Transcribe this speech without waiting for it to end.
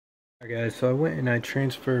Alright guys, so I went and I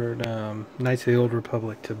transferred Knights of the Old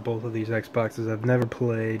Republic to both of these Xboxes. I've never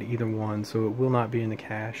played either one, so it will not be in the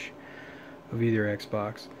cache of either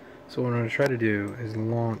Xbox. So what I'm going to try to do is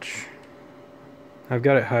launch. I've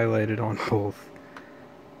got it highlighted on both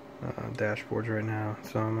dashboards right now,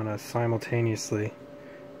 so I'm going to simultaneously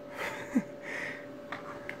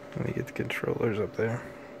let me get the controllers up there.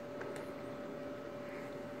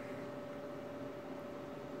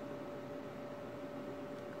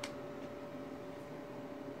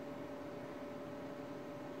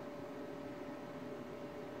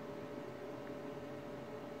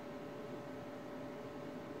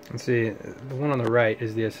 And see, the one on the right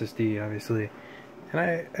is the SSD, obviously, and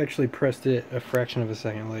I actually pressed it a fraction of a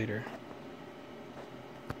second later.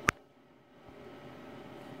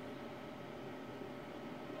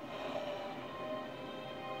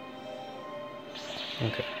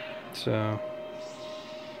 Okay, so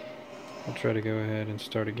I'll try to go ahead and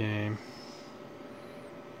start a game.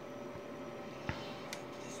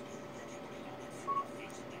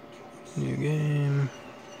 New game.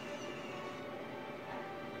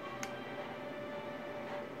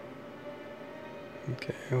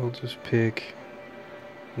 Okay, we'll just pick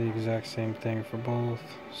the exact same thing for both.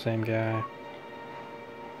 Same guy.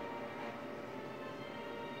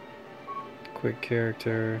 Quick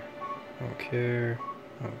character. Don't care.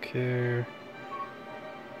 Don't care.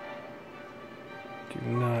 Do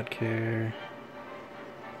not care.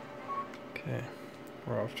 Okay,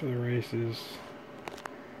 we're off to the races.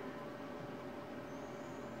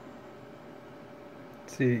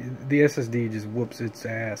 See, the SSD just whoops its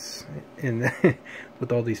ass in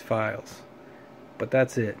with all these files. But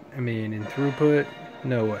that's it. I mean, in throughput,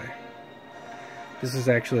 no way. This is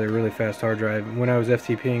actually a really fast hard drive. When I was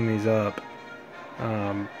FTPing these up,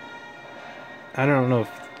 I don't know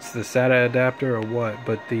if it's the SATA adapter or what,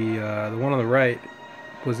 but the one on the right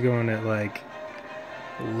was going at like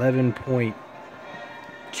 11.2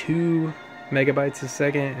 megabytes a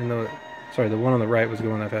second, and the one on the right was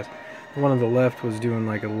going that fast. The one on the left was doing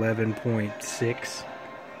like 11.6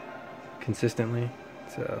 consistently.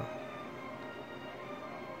 So,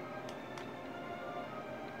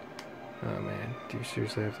 oh man, do you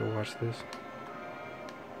seriously have to watch this?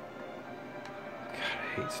 God,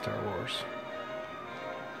 I hate Star Wars.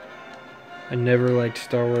 I never liked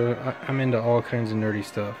Star Wars. I'm into all kinds of nerdy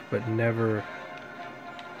stuff, but never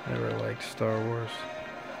liked Star Wars.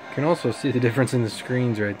 You can also see the difference in the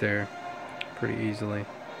screens right there pretty easily.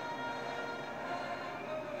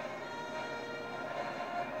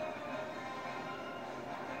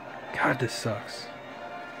 God, this sucks.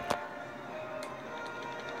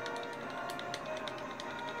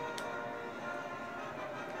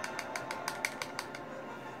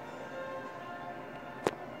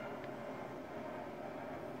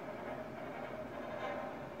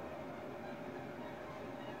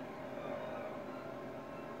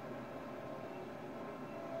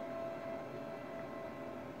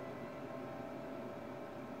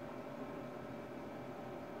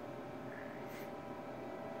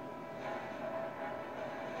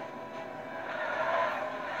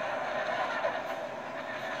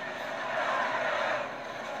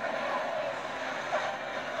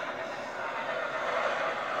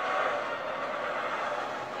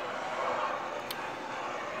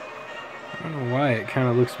 I don't know why it kind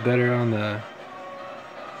of looks better on the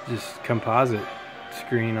just composite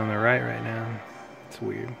screen on the right now. It's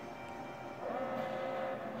weird.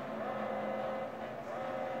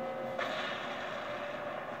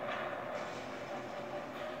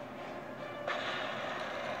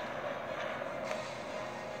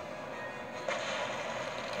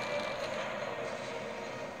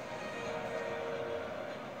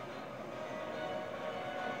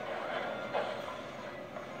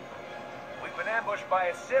 By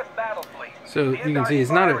a Sith battle fleet. So you can see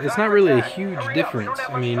it's not really a huge difference.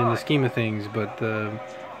 I mean, in the scheme of things, but the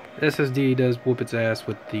SSD does whoop its ass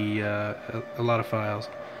with the a lot of files.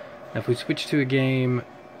 Now, if we switch to a game,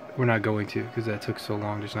 we're not going to because that took so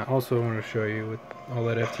long just now. Also, I want to show you with all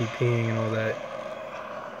that FTPing and all that,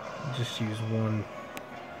 just use one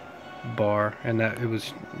bar, and that it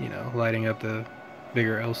was, you know, lighting up the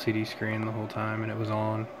bigger LCD screen the whole time, and it was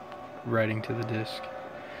on writing to the disk.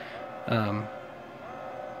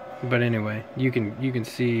 But anyway, you can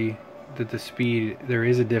see that the speed, there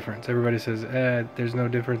is a difference. Everybody says, there's no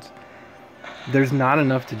difference. There's not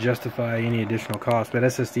enough to justify any additional cost, but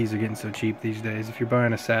SSDs are getting so cheap these days. If you're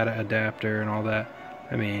buying a SATA adapter and all that,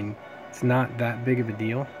 I mean, it's not that big of a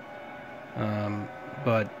deal.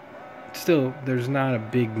 But still, there's not a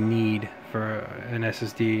big need for an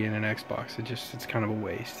SSD in an Xbox. It's kind of a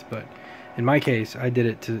waste. But In my case, I did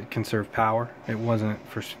it to conserve power. It wasn't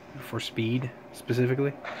for speed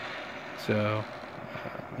specifically. So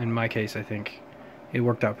in my case, I think it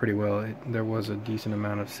worked out pretty well. There was a decent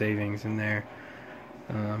amount of savings in there.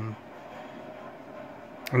 And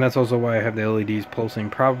that's also why I have the LEDs pulsing.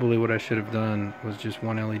 Probably what I should have done was just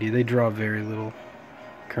one LED. They draw very little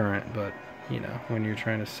current, but you know, when you're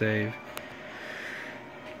trying to save,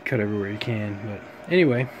 cut everywhere you can. But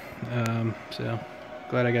anyway, so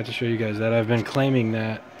glad I got to show you guys that. I've been claiming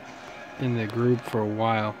that in the group for a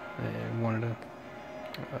while and wanted to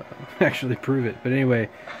actually prove it. But anyway,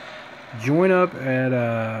 join up at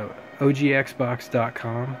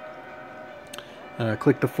ogxbox.com.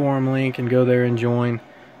 Click the forum link and go there and join.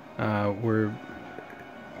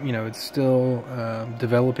 It's still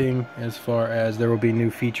developing as far as there will be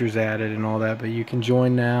new features added and all that, but you can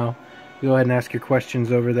join now. Go ahead and ask your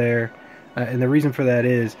questions over there. And the reason for that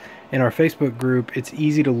is, in our Facebook group, it's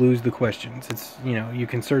easy to lose the questions. It's, you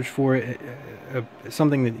can search for it,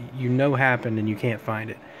 something that happened and you can't find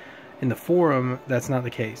it. In the forum, that's not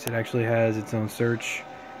the case. It actually has its own search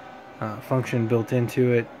function built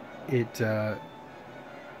into it.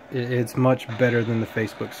 It's much better than the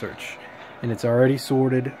Facebook search, and it's already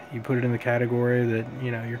sorted. You put it in the category that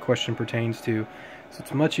your question pertains to, so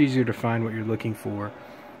it's much easier to find what you're looking for.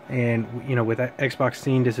 And with Xbox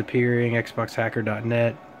Scene disappearing,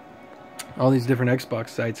 xboxhacker.net, all these different Xbox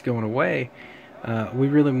sites going away, we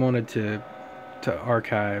really wanted to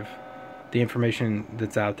archive the information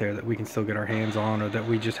that's out there that we can still get our hands on, or that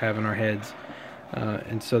we just have in our heads,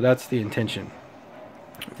 and so that's the intention.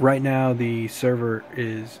 Right now the server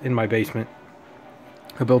is in my basement.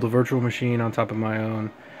 I built a virtual machine on top of my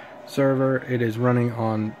own server. It is running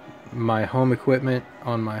on my home equipment,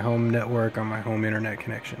 on my home network, on my home internet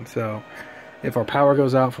connection. So if our power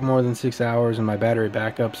goes out for more than 6 hours and my battery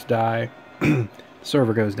backups die, the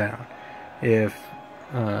server goes down. If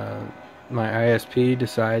my ISP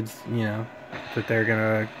decides that they're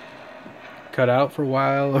gonna cut out for a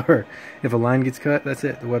while, or if a line gets cut, that's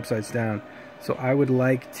it, the website's down. So I would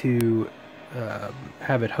like to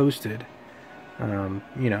have it hosted,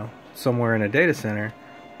 somewhere in a data center,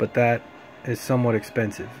 but that is somewhat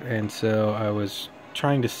expensive. And so I was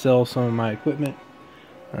trying to sell some of my equipment.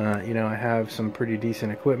 I have some pretty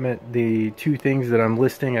decent equipment. The two things that I'm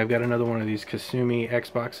listing, I've got another one of these Kasumi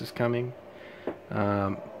Xboxes coming.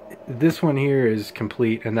 This one here is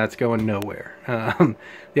complete, and that's going nowhere.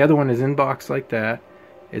 The other one is in box like that.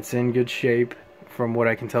 It's in good shape from what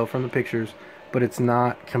I can tell from the pictures, but it's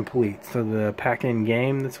not complete. So the pack-in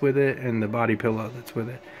game that's with it and the body pillow that's with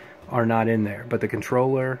it are not in there, but the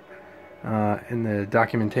controller and the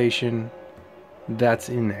documentation, that's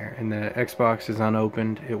in there, and the Xbox is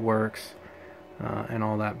unopened, it works, and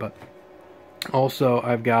all that. But also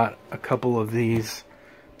I've got a couple of these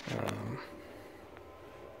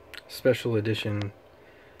special edition,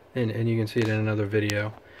 and you can see it in another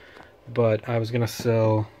video, but I was gonna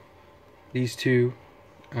sell these two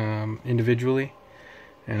individually,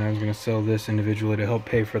 and I was gonna sell this individually to help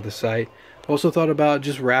pay for the site. Also thought about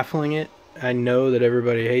just raffling it. I know that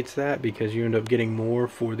everybody hates that because you end up getting more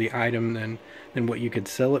for the item than what you could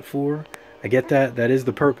sell it for. I get that. That is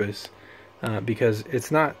the purpose, because it's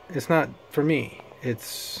not for me.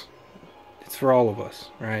 It's for all of us,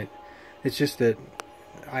 right? It's just that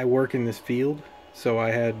I work in this field, so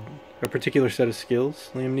I had a particular set of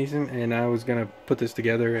skills, Liam Neeson, and I was gonna put this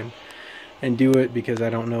together and do it because I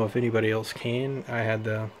don't know if anybody else can. I had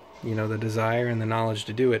the the desire and the knowledge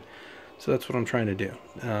to do it, so that's what I'm trying to do.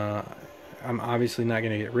 I'm obviously not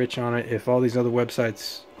going to get rich on it. If all these other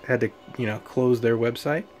websites had to close their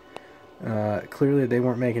website, clearly they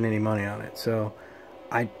weren't making any money on it. So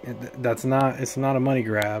it's not a money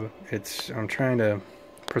grab. I'm trying to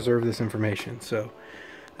preserve this information. So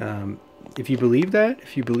if you believe that,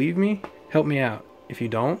 if you believe me, help me out. If you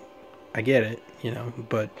don't, I get it,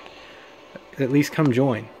 but at least come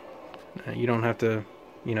join. You don't have to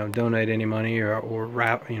donate any money or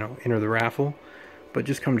enter the raffle, but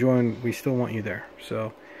just come join. We still want you there.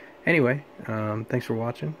 So anyway, thanks for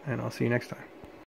watching, and I'll see you next time.